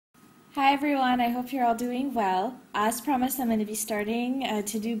Hi everyone, I hope you're all doing well. As promised, I'm going to be starting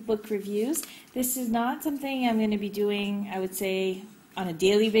to do book reviews. This is not something I'm going to be doing, I would say, on a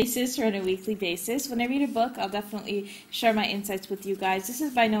daily basis or on a weekly basis. When I read a book, I'll definitely share my insights with you guys. This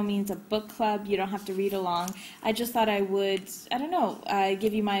is by no means a book club. You don't have to read along. I just thought I would,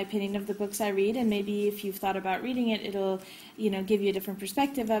 give you my opinion of the books I read, and maybe if you've thought about reading it, it'll, give you a different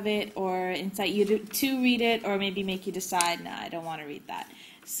perspective of it or incite you to read it, or maybe make you decide, nah, I don't want to read that.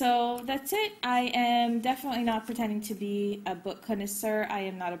 So that's it. I am definitely not pretending to be a book connoisseur. I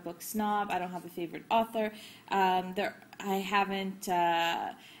am not a book snob. I don't have a favorite author. I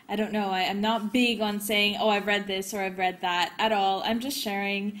don't know. I'm not big on saying, oh, I've read this or I've read that at all. I'm just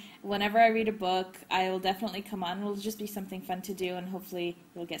sharing. Whenever I read a book, I will definitely come on. It'll just be something fun to do, and hopefully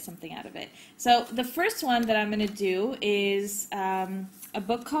you'll get something out of it. So the first one that I'm going to do is a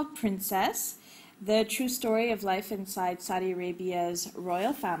book called Princess: The True Story of Life Inside Saudi Arabia's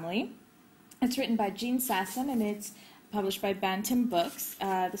Royal Family. It's written by Sasson, and it's published by Bantam Books.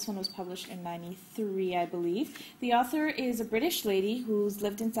 This one was published in '93, I believe. The author is a British lady who's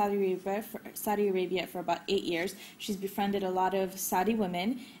lived in Saudi Arabia for about 8 years. She's befriended a lot of Saudi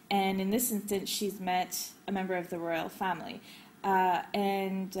women, and in this instance, she's met a member of the royal family.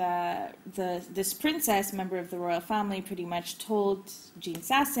 This princess, member of the royal family, pretty much told Jean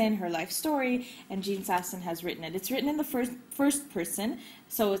Sasson her life story, and Jean Sasson has written it. It's written in the first person,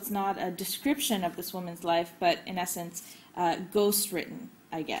 so it's not a description of this woman's life, but in essence, ghost written,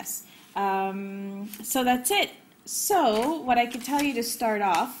 I guess. So that's it. So, what I could tell you to start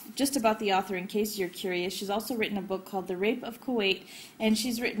off, just about the author in case you're curious, she's also written a book called The Rape of Kuwait, and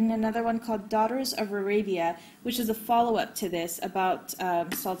she's written another one called Daughters of Arabia, which is a follow-up to this about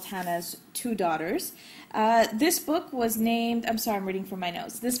Sultana's two daughters. This book was named, I'm sorry, I'm reading from my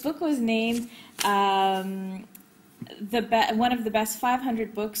notes. This book was named one of the best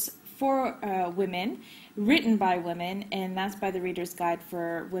 500 books for women, written by women, and that's by the Reader's Guide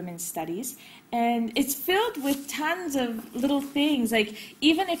for Women's Studies. And it's filled with tons of little things, like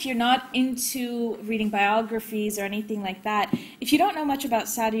even if you're not into reading biographies or anything like that, if you don't know much about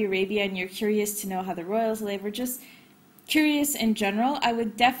Saudi Arabia and you're curious to know how the royals live, or just curious in general, I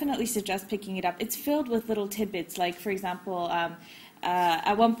would definitely suggest picking it up. It's filled with little tidbits, like for example,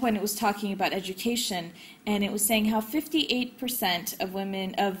 at one point it was talking about education, and it was saying how 58% of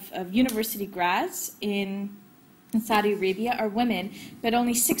women, of university grads in Saudi Arabia are women, but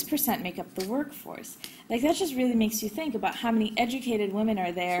only 6% make up the workforce. Like, that just really makes you think about how many educated women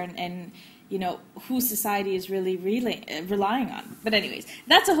are there, and who society is really relying on. But anyways,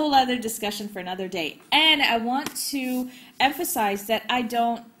 that's a whole other discussion for another day. And I want to emphasize that I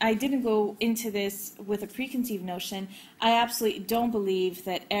didn't go into this with a preconceived notion. I absolutely don't believe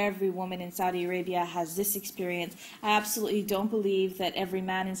that every woman in Saudi Arabia has this experience. I absolutely don't believe that every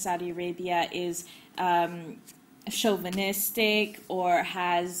man in Saudi Arabia is chauvinistic or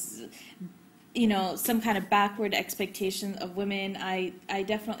has some kind of backward expectation of women. I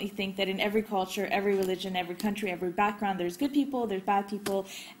definitely think that in every culture, every religion, every country, every background, there's good people, there's bad people,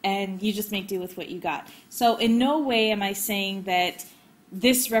 and you just make do with what you got. So in no way am I saying that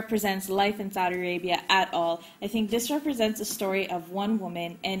this represents life in Saudi Arabia at all. I think this represents a story of one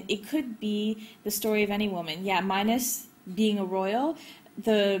woman, and it could be the story of any woman. Yeah, minus being a royal,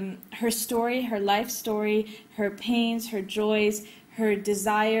 her story, her life story, her pains, her joys, her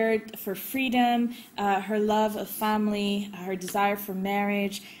desire for freedom, her love of family, her desire for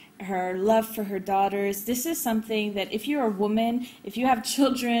marriage, her love for her daughters. This is something that if you're a woman, if you have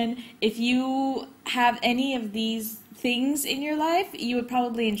children, if you have any of these things in your life, you would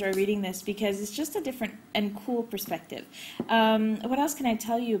probably enjoy reading this, because it's just a different and cool perspective. What else can I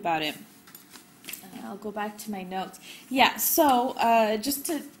tell you about it? I'll go back to my notes. Yeah, so just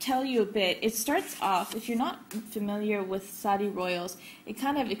to tell you a bit, it starts off, if you're not familiar with Saudi royals, it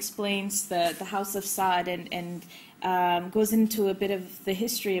kind of explains the House of Saud, and goes into a bit of the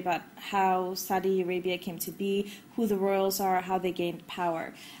history about how Saudi Arabia came to be, who the royals are, how they gained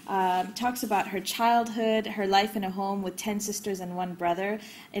power. Talks about her childhood, her life in a home with 10 sisters and 1 brother,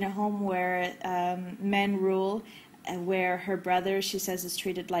 in a home where men rule, where her brother, she says, is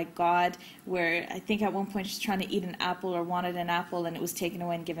treated like God, where I think at one point she's trying to eat an apple, or wanted an apple, and it was taken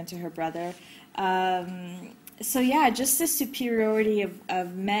away and given to her brother. So yeah, just the superiority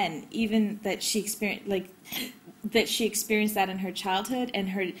of men, even that she experienced, that in her childhood, and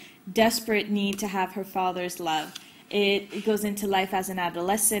her desperate need to have her father's love. It goes into life as an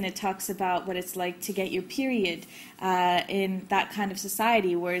adolescent. It talks about what it's like to get your period in that kind of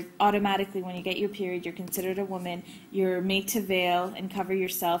society, where automatically when you get your period, you're considered a woman. You're made to veil and cover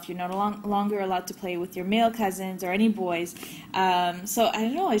yourself. You're no longer allowed to play with your male cousins or any boys. So I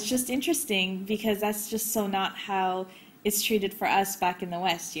don't know. It's just interesting because that's just so not how it's treated for us back in the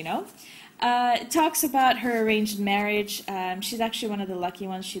West, you know? It talks about her arranged marriage. She's actually one of the lucky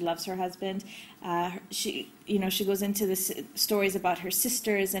ones. She loves her husband. She goes into the stories about her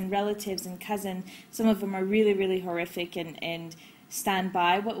sisters and relatives and cousins. Some of them are really, really horrific and stand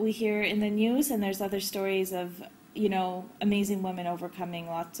by what we hear in the news. And there's other stories of, amazing women overcoming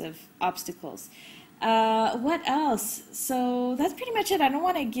lots of obstacles. What else? So that's pretty much it. I don't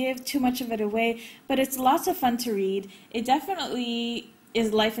want to give too much of it away, but it's lots of fun to read. It definitely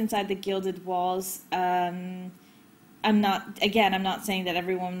is life inside the gilded walls. I'm not saying that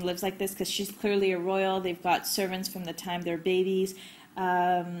everyone lives like this, because she's clearly a royal. They've got servants from the time they're babies,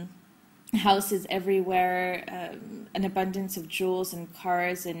 houses everywhere, an abundance of jewels and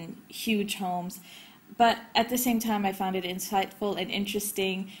cars and huge homes. But at the same time, I found it insightful and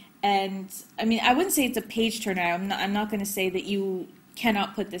interesting. And I mean, I wouldn't say it's a page turner. I'm not going to say that you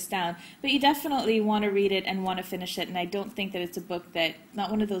cannot put this down, but you definitely want to read it and want to finish it. And I don't think that it's a book not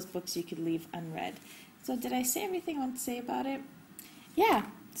one of those books you could leave unread. So did I say everything I want to say about it? Yeah,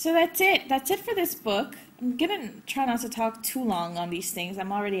 so that's it. That's it for this book. I'm going to try not to talk too long on these things.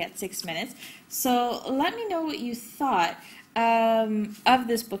 I'm already at 6 minutes. So let me know what you thought of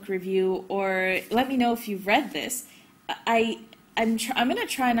this book review, or let me know if you've read this. I'm going to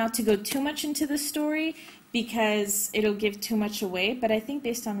try not to go too much into the story, because it'll give too much away, but I think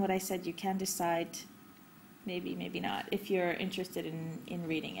based on what I said, you can decide maybe, maybe not, if you're interested in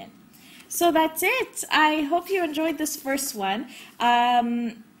reading it. So that's it. I hope you enjoyed this first one.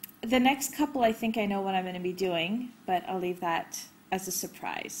 The next couple, I think I know what I'm going to be doing, but I'll leave that as a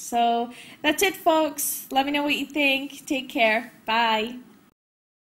surprise. So that's it, folks. Let me know what you think. Take care. Bye.